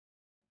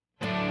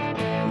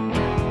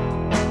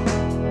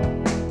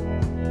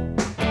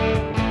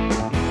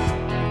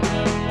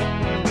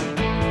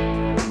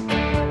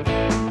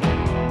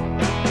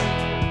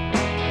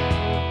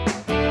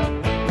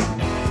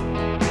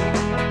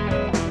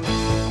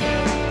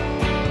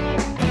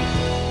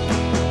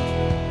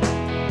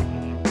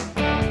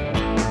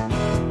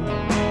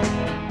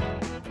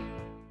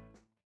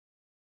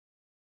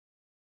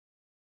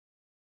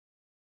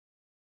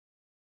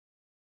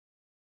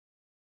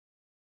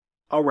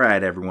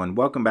Alright everyone,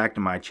 welcome back to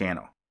my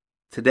channel.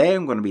 Today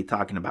I'm going to be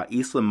talking about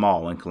Eastland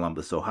Mall in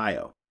Columbus,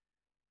 Ohio.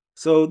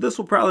 So this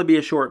will probably be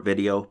a short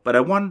video, but I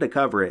wanted to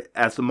cover it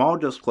as the mall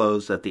just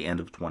closed at the end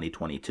of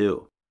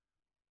 2022.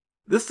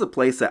 This is a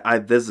place that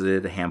I've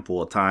visited a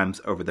handful of times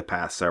over the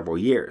past several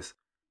years.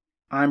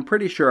 I'm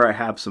pretty sure I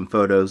have some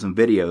photos and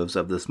videos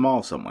of this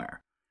mall somewhere,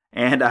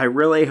 and I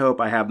really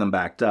hope I have them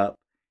backed up,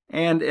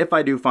 and if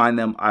I do find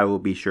them, I will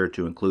be sure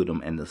to include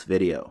them in this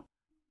video.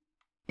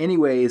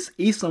 Anyways,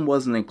 Eastland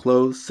was an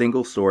enclosed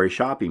single-story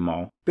shopping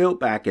mall built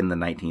back in the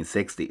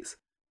 1960s.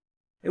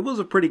 It was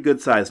a pretty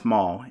good-sized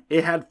mall.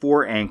 It had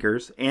 4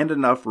 anchors and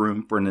enough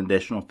room for an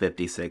additional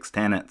 56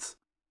 tenants.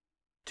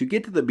 To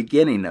get to the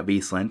beginning of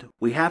Eastland,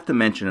 we have to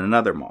mention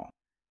another mall.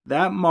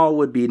 That mall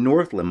would be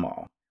Northland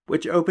Mall,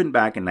 which opened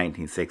back in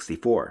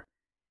 1964.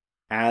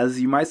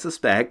 As you might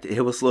suspect,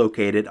 it was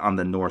located on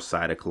the north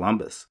side of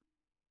Columbus.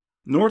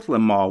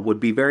 Northland Mall would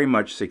be very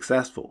much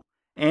successful,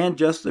 and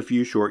just a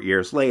few short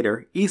years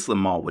later,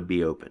 Eastland Mall would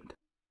be opened.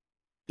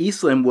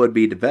 Eastland would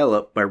be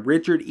developed by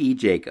Richard E.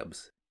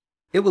 Jacobs.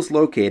 It was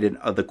located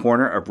at the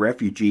corner of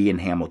Refugee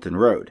and Hamilton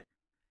Road.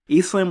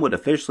 Eastland would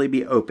officially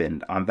be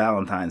opened on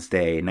Valentine's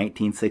Day in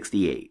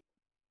 1968.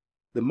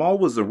 The mall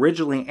was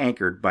originally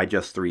anchored by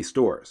just 3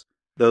 stores,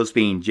 those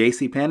being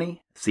JCPenney,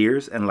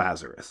 Sears, and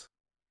Lazarus.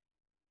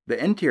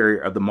 The interior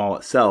of the mall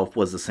itself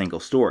was a single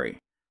story.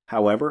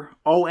 However,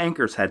 all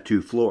anchors had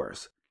 2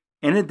 floors.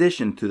 In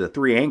addition to the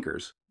 3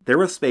 anchors, there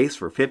was space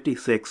for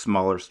 56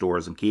 smaller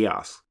stores and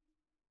kiosks.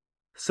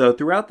 So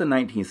throughout the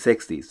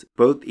 1960s,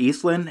 both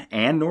Eastland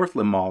and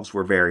Northland malls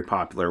were very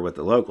popular with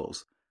the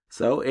locals,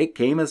 so it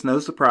came as no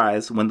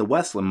surprise when the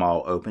Westland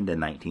Mall opened in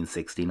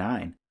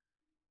 1969.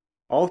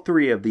 All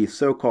 3 of these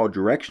so-called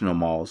directional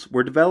malls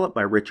were developed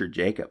by Richard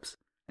Jacobs.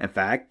 In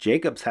fact,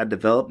 Jacobs had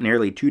developed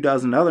nearly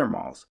 24 other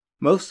malls,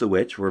 most of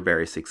which were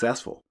very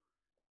successful.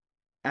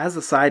 As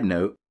a side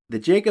note, the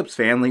Jacobs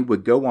family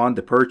would go on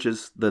to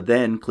purchase the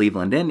then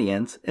Cleveland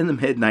Indians in the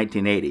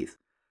mid-1980s,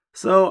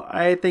 so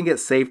I think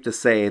it's safe to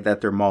say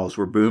that their malls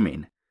were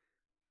booming.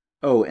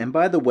 Oh, and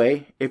by the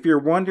way, if you're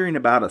wondering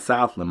about a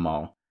Southland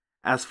Mall,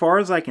 as far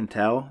as I can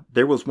tell,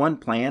 there was one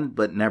planned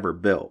but never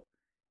built.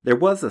 There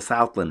was a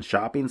Southland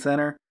Shopping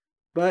Center,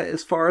 but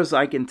as far as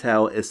I can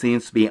tell, it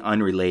seems to be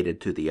unrelated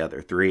to the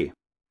other 3.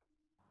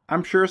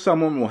 I'm sure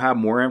someone will have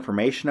more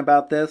information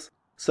about this,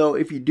 so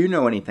if you do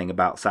know anything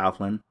about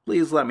Southland,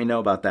 please let me know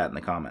about that in the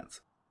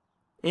comments.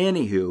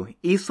 Anywho,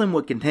 Eastland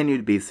would continue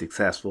to be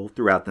successful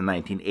throughout the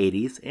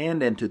 1980s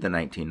and into the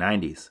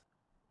 1990s.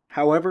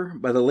 However,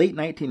 by the late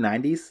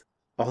 1990s,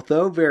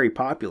 although very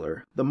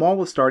popular, the mall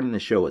was starting to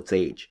show its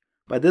age.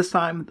 By this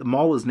time, the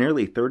mall was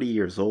nearly 30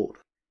 years old.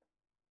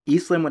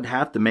 Eastland would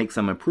have to make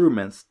some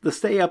improvements to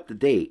stay up to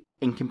date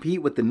and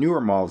compete with the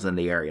newer malls in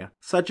the area,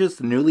 such as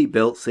the newly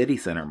built City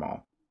Center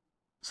Mall.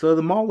 So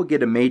the mall would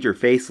get a major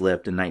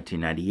facelift in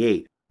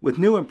 1998, with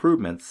new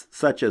improvements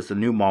such as the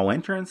new mall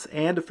entrance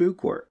and a food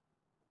court.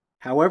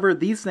 However,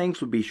 these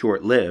things would be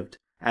short-lived,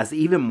 as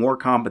even more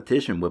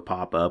competition would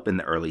pop up in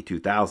the early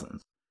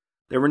 2000s.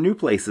 There were new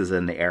places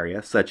in the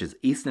area such as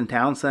Easton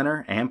Town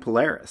Center and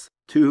Polaris,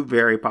 2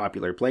 very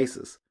popular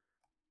places.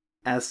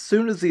 As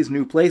soon as these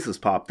new places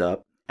popped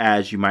up,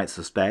 as you might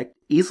suspect,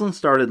 Eastland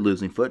started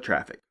losing foot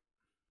traffic.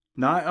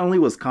 Not only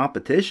was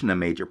competition a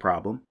major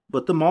problem,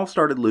 but the mall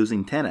started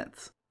losing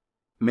tenants.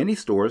 Many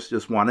stores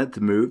just wanted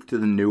to move to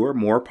the newer,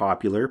 more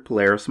popular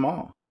Polaris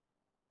Mall.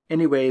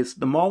 Anyways,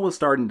 the mall was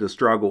starting to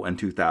struggle in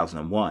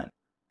 2001,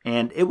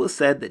 and it was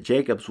said that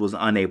Jacobs was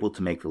unable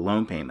to make the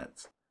loan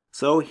payments,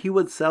 so he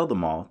would sell the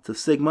mall to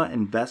Sigma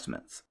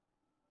Investments.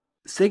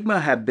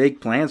 Sigma had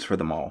big plans for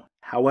the mall,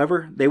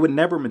 however, they would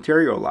never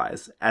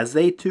materialize, as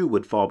they too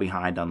would fall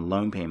behind on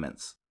loan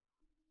payments.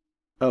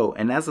 Oh,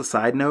 and as a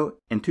side note,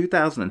 in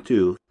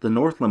 2002, the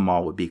Northland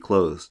Mall would be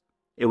closed.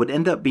 It would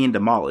end up being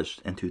demolished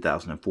in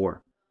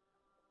 2004.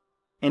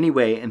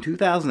 Anyway, in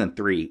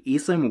 2003,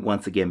 Eastland would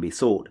once again be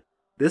sold.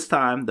 This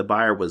time, the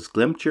buyer was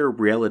Glimcher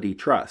Realty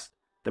Trust,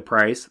 the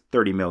price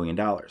 $30 million.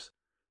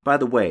 By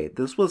the way,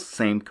 this was the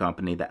same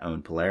company that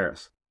owned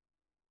Polaris.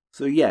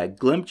 So yeah,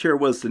 Glimcher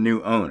was the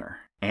new owner,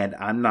 and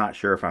I'm not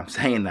sure if I'm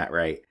saying that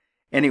right.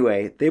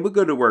 Anyway, they would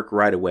go to work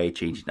right away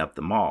changing up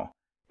the mall.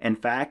 In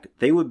fact,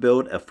 they would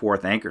build a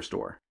 4th anchor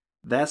store.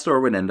 That store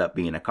would end up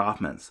being a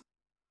Kaufmann's.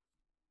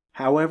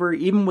 However,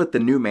 even with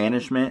the new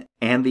management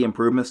and the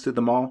improvements to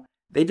the mall,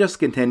 they just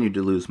continued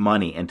to lose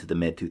money into the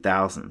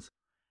mid-2000s.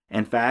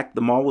 In fact,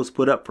 the mall was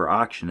put up for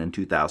auction in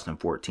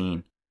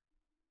 2014.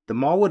 The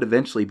mall would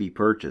eventually be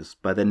purchased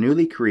by the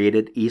newly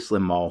created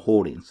Eastland Mall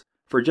Holdings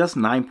for just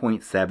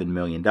 $9.7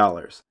 million,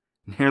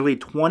 nearly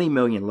 $20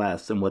 million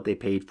less than what they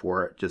paid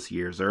for it just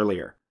years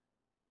earlier.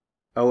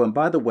 Oh, and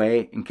by the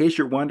way, in case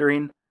you're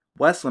wondering,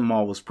 Westland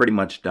Mall was pretty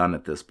much done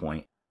at this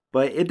point,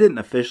 but it didn't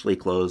officially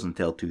close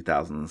until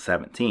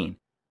 2017,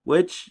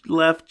 which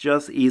left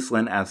just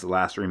Eastland as the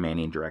last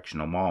remaining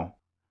directional mall.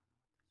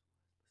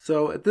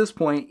 So at this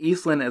point,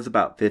 Eastland is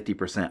about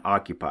 50%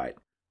 occupied,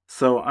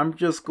 so I'm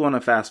just going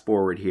to fast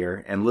forward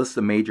here and list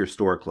the major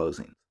store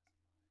closings.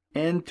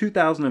 In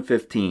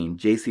 2015,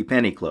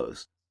 JCPenney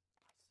closed.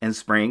 In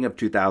spring of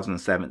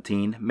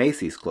 2017,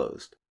 Macy's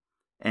closed.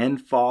 In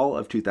fall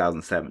of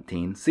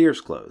 2017,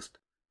 Sears closed.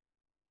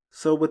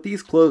 So with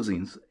these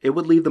closings, it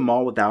would leave the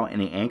mall without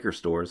any anchor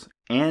stores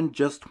and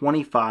just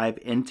 25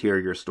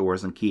 interior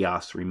stores and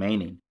kiosks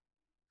remaining.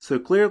 So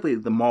clearly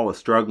the mall was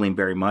struggling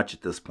very much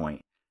at this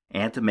point.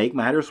 And to make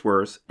matters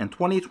worse, in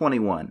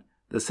 2021,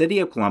 the City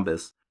of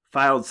Columbus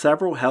filed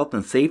several health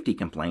and safety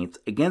complaints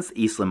against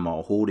Eastland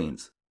Mall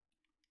Holdings.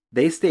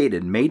 They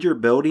stated major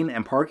building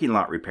and parking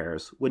lot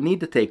repairs would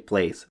need to take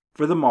place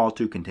for the mall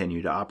to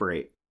continue to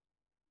operate.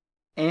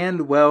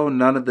 And well,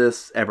 none of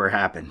this ever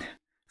happened.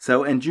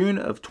 So in June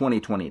of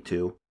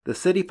 2022, the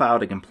city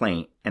filed a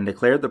complaint and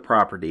declared the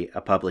property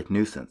a public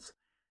nuisance,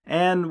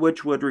 and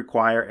which would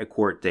require a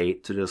court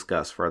date to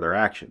discuss further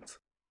actions.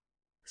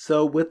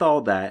 So with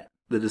all that,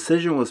 the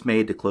decision was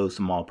made to close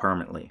the mall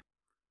permanently.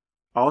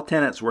 All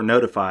tenants were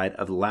notified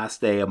of the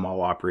last day of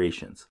mall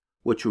operations,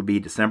 which would be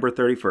December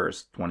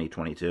 31st,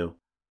 2022.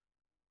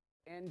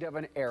 End of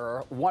an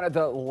era. One of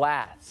the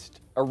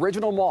last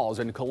original malls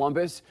in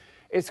Columbus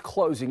is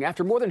closing.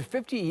 After more than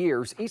 50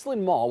 years,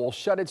 Eastland Mall will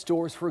shut its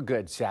doors for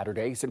good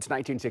Saturday. Since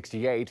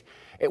 1968,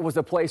 it was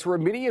a place where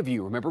many of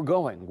you remember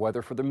going,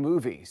 whether for the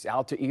movies,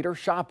 out to eat, or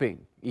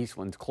shopping.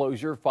 Eastland's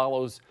closure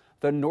follows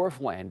the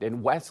Northland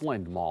and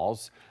Westland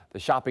malls. The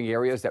shopping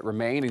areas that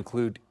remain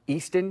include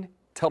Easton,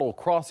 Tuttle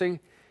Crossing,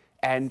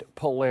 and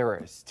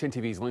Polaris. 10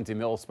 TV's Lindsay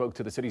Mills spoke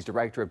to the city's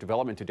director of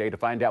development today to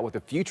find out what the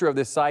future of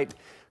this site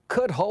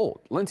could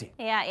hold. Lindsay.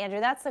 Yeah, Andrew,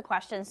 that's the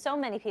question so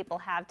many people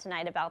have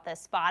tonight about this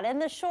spot.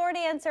 And the short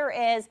answer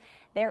is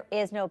there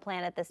is no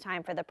plan at this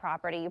time for the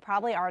property. You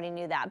probably already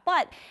knew that,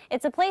 but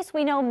it's a place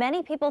we know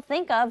many people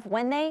think of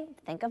when they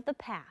think of the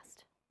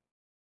past.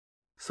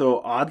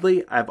 So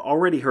oddly, I've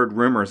already heard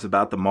rumors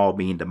about the mall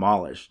being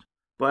demolished,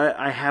 but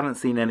I haven't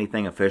seen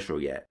anything official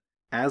yet.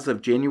 As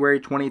of January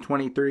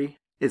 2023,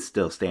 it's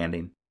still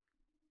standing.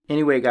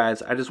 Anyway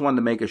guys, I just wanted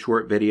to make a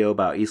short video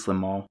about Eastland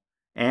Mall,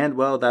 and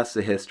well, that's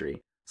the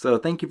history. So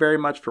thank you very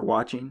much for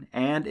watching,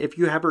 and if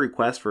you have a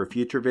request for a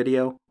future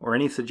video or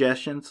any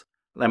suggestions,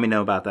 let me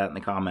know about that in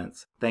the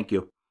comments. Thank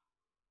you.